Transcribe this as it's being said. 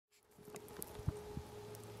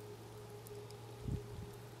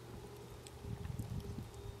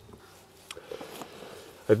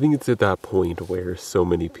I think it's at that point where so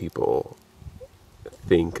many people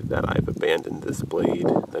think that I've abandoned this blade,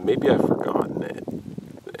 that maybe I've forgotten it.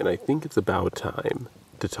 And I think it's about time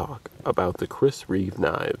to talk about the Reeve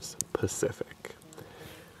Knives Pacific.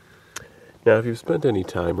 Now, if you've spent any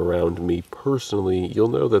time around me personally, you'll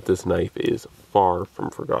know that this knife is far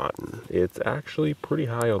from forgotten. It's actually pretty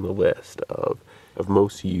high on the list of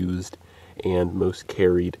most used and most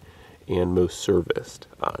carried and most serviced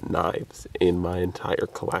knives in my entire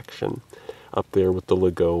collection. Up there with the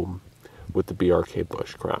Lagome, with the CRK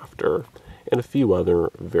Bushcrafter, and a few other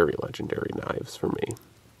very legendary knives for me.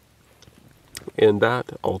 And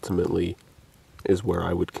that ultimately is where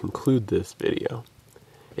I would conclude this video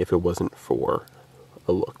if it wasn't for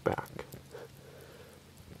a look back.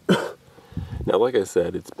 Now, like I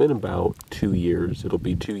said, it's been about 2 years. It'll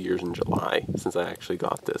be 2 years in July since I actually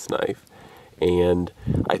got this knife. And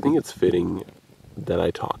I think it's fitting that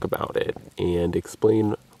I talk about it and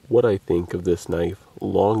explain what I think of this knife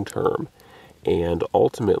long term, and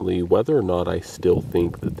ultimately whether or not I still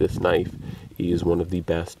think that this knife is one of the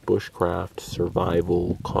best bushcraft,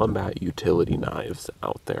 survival, combat utility knives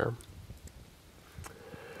out there.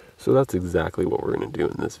 So that's exactly what we're going to do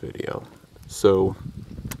in this video. So,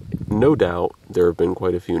 no doubt there have been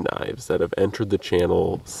quite a few knives that have entered the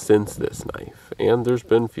channel since this knife, and there's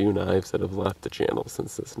been few knives that have left the channel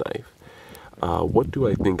since this knife. What do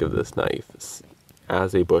I think of this knife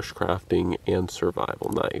as a bushcrafting and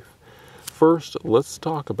survival knife? First, let's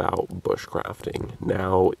talk about bushcrafting.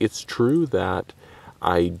 Now, it's true that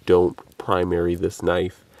I don't primary this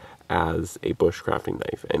knife as a bushcrafting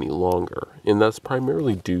knife any longer, and that's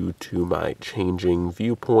primarily due to my changing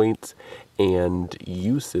viewpoints and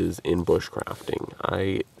uses in bushcrafting.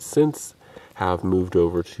 I since have moved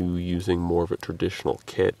over to using more of a traditional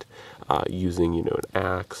kit, using an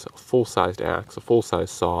axe, a full-sized axe, a full-size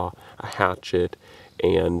saw, a hatchet,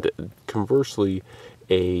 and conversely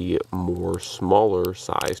a more smaller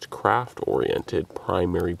sized craft-oriented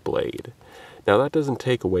primary blade. Now, that doesn't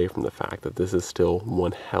take away from the fact that this is still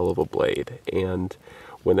one hell of a blade, and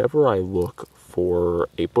whenever I look for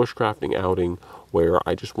a bushcrafting outing where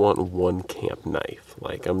I just want one camp knife,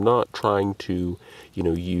 like I'm not trying to,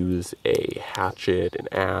 use a hatchet, an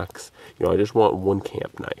axe, I just want one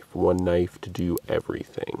camp knife, one knife to do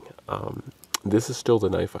everything. This is still the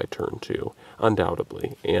knife I turn to,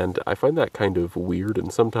 undoubtedly, and I find that kind of weird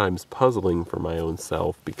and sometimes puzzling for my own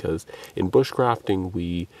self, because in bushcrafting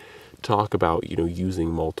we talk about, using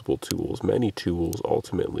multiple tools, many tools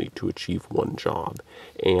ultimately to achieve one job.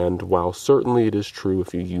 And while certainly it is true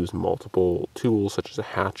if you use multiple tools such as a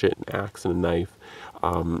hatchet, an axe, and a knife,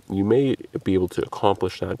 you may be able to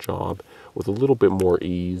accomplish that job with a little bit more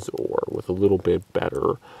ease or with a little bit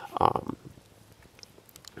better,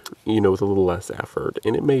 with a little less effort,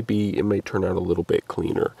 and it may turn out a little bit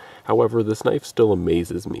cleaner. However, this knife still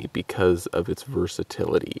amazes me because of its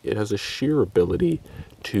versatility. It has a sheer ability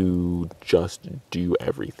to just do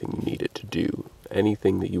everything you need it to do,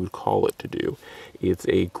 anything that you would call it to do. It's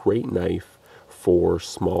a great knife for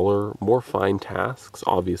smaller, more fine tasks.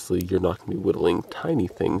 Obviously, you're not going to be whittling tiny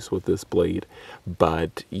things with this blade,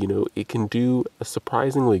 but, it can do a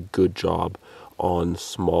surprisingly good job on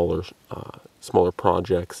smaller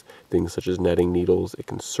projects, things such as netting needles. It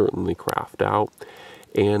can certainly craft out,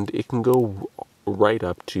 and it can go right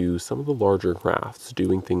up to some of the larger crafts,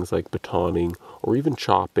 doing things like batoning or even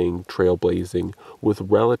chopping, trailblazing with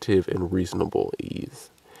relative and reasonable ease.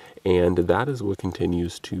 And that is what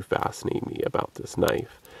continues to fascinate me about this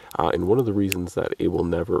knife. And one of the reasons that it will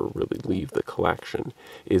never really leave the collection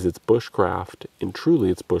is its bushcraft, and truly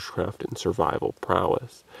its bushcraft and survival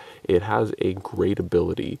prowess. It has a great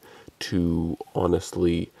ability to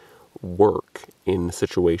honestly work in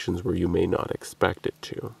situations where you may not expect it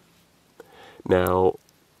to. Now,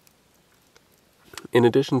 in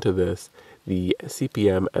addition to this, the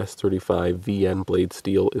CPM S35 VN blade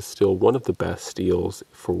steel is still one of the best steels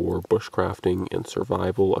for bushcrafting and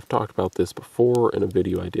survival. I've talked about this before in a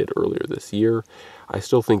video I did earlier this year. I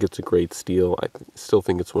still think it's a great steel. I still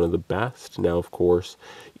think it's one of the best. Now, of course,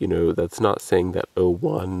 that's not saying that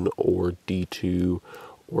 01 or D2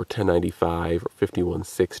 or 1095 or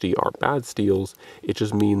 5160 are bad steels. It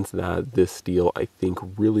just means that this steel, I think,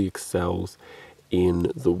 really excels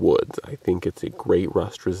in the woods. I think it's a great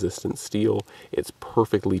rust-resistant steel. It's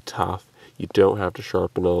perfectly tough. You don't have to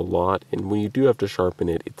sharpen it a lot, and when you do have to sharpen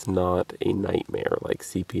it, it's not a nightmare like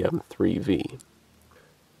CPM 3V.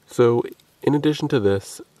 So, in addition to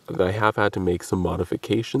this, I have had to make some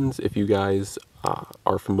modifications. If you guys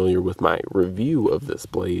are familiar with my review of this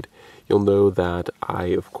blade, you'll know that I,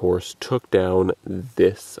 of course, took down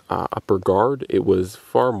this upper guard. It was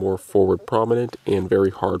far more forward prominent and very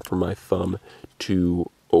hard for my thumb to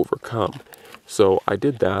overcome. So I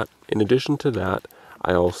did that. In addition to that,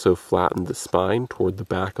 I also flattened the spine toward the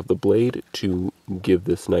back of the blade to give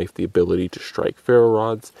this knife the ability to strike ferro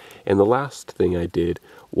rods. And the last thing I did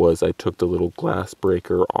was I took the little glass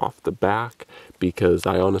breaker off the back, because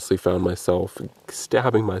I honestly found myself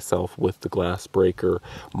stabbing myself with the glass breaker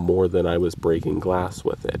more than I was breaking glass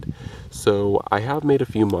with it. So I have made a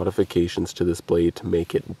few modifications to this blade to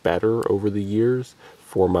make it better over the years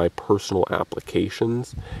for my personal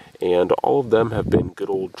applications, and all of them have been good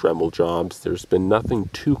old Dremel jobs. There's been nothing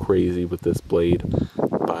too crazy with this blade,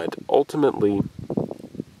 but ultimately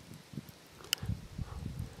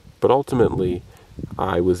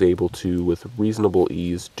I was able to, with reasonable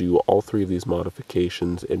ease, do all three of these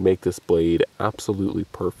modifications and make this blade absolutely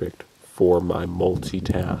perfect for my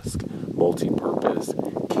multitask, multi-purpose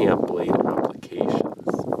camp blade applications.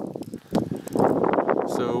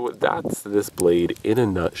 So that's this blade in a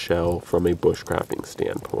nutshell from a bushcrafting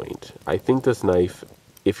standpoint. I think this knife,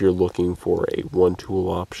 if you're looking for a one-tool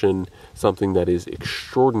option, something that is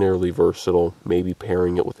extraordinarily versatile, maybe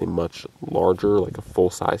pairing it with a much larger, like a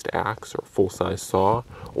full-sized axe or full-size saw,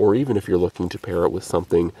 or even if you're looking to pair it with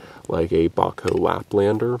something like a Baco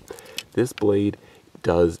Laplander, this blade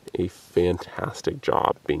does a fantastic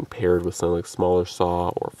job being paired with something like a smaller saw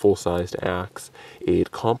or full-sized axe.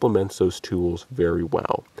 It complements those tools very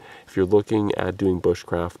well. If you're looking at doing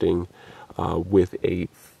bushcrafting with a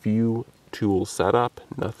few tool setup,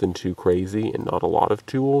 nothing too crazy and not a lot of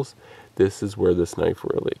tools, this is where this knife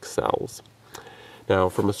really excels. Now,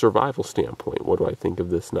 from a survival standpoint, what do I think of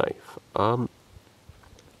this knife?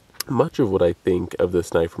 Much of what I think of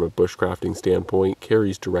this knife from a bushcrafting standpoint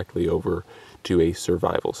carries directly over to a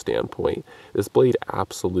survival standpoint. This blade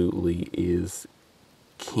absolutely is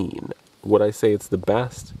keen. Would I say it's the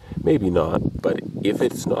best? Maybe not, but if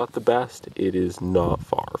it's not the best, it is not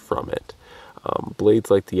far from it.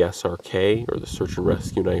 Blades like the CRK, or the Search and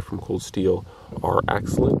Rescue knife from Cold Steel, are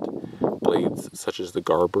excellent. Blades such as the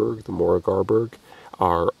Garberg, the Mora Garberg,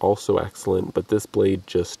 are also excellent, but this blade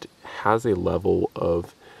just has a level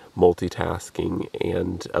of multitasking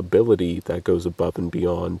and ability that goes above and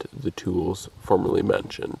beyond the tools formerly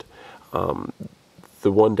mentioned.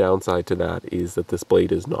 The one downside to that is that this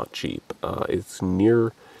blade is not cheap. It's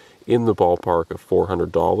in the ballpark of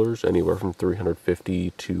 $400, anywhere from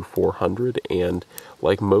 $350 to $400, and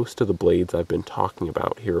like most of the blades I've been talking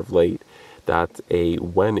about here of late, that's a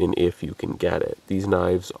when and if you can get it. These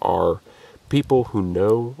knives are, people who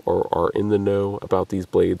know or are in the know about these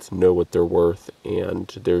blades know what they're worth, and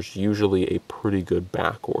there's usually a pretty good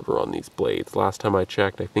back order on these blades. Last time I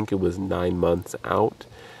checked, I think it was 9 months out.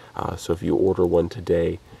 So if you order one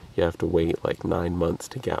today, you have to wait like 9 months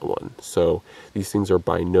to get one. So these things are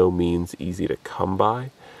by no means easy to come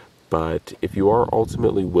by, but if you are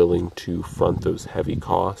ultimately willing to front those heavy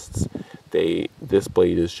costs, this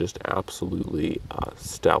blade is just absolutely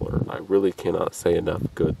stellar. I really cannot say enough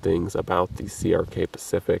good things about the CRK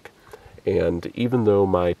Pacific, and even though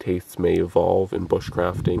my tastes may evolve in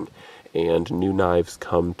bushcrafting and new knives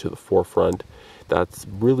come to the forefront, that's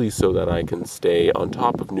really so that I can stay on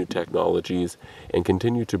top of new technologies and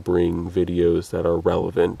continue to bring videos that are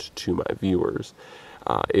relevant to my viewers.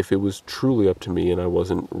 If it was truly up to me and I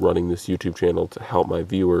wasn't running this YouTube channel to help my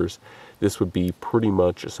viewers, this would be pretty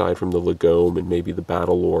much, aside from the Lagome and maybe the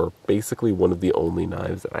Battlelore, basically one of the only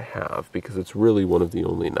knives that I have, because it's really one of the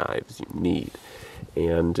only knives you need.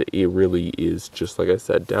 And it really is, just like I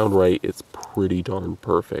said, downright, it's pretty darn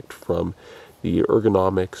perfect, from the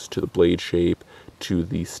ergonomics to the blade shape to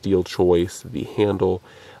the steel choice, the handle.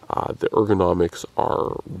 The ergonomics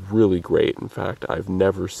are really great. In fact, I've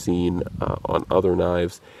never seen on other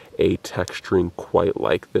knives a texturing quite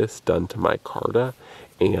like this done to micarta,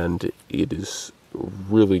 and it is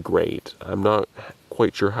really great. I'm not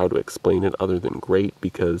quite sure how to explain it other than great,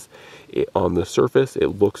 because on the surface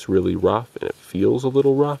it looks really rough and it feels a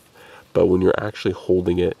little rough, but when you're actually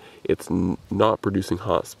holding it, it's not producing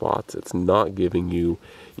hot spots, it's not giving you,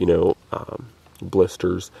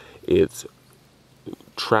 blisters. It's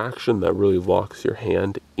traction that really locks your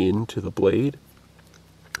hand into the blade,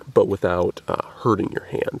 but without hurting your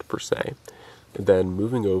hand per se. And then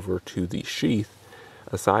moving over to the sheath,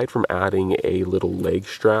 aside from adding a little leg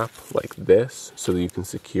strap like this so that you can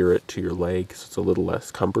secure it to your leg so it's a little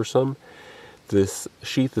less cumbersome, this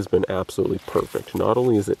sheath has been absolutely perfect. Not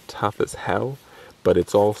only is it tough as hell, but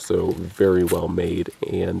it's also very well made.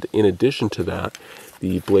 And in addition to that,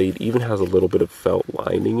 the blade even has a little bit of felt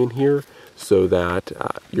lining in here so that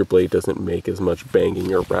your blade doesn't make as much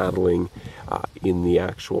banging or rattling in the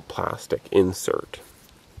actual plastic insert.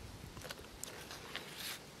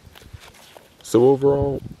 So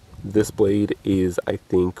overall, this blade is, I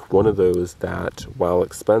think, one of those that, while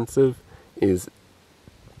expensive, is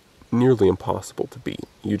nearly impossible to beat.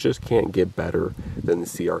 You just can't get better than the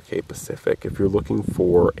CRK Pacific. If you're looking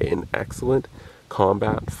for an excellent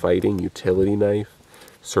combat fighting utility knife,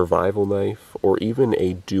 survival knife, or even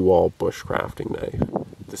a do-all bushcrafting knife,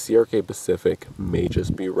 the CRK Pacific may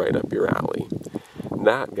just be right up your alley.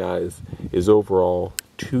 That, guys, is overall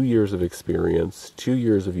 2 years of experience, 2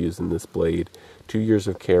 years of using this blade, 2 years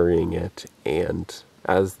of carrying it, and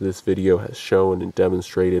as this video has shown and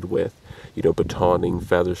demonstrated with, batoning,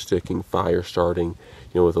 feather sticking, fire starting,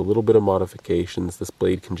 with a little bit of modifications, this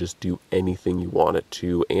blade can just do anything you want it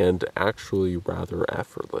to, and actually rather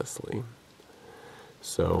effortlessly.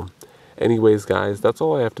 So, anyways, guys, that's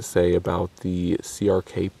all I have to say about the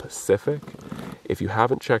CRK Pacific. If you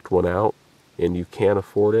haven't checked one out and you can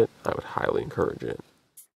afford it, I would highly encourage it.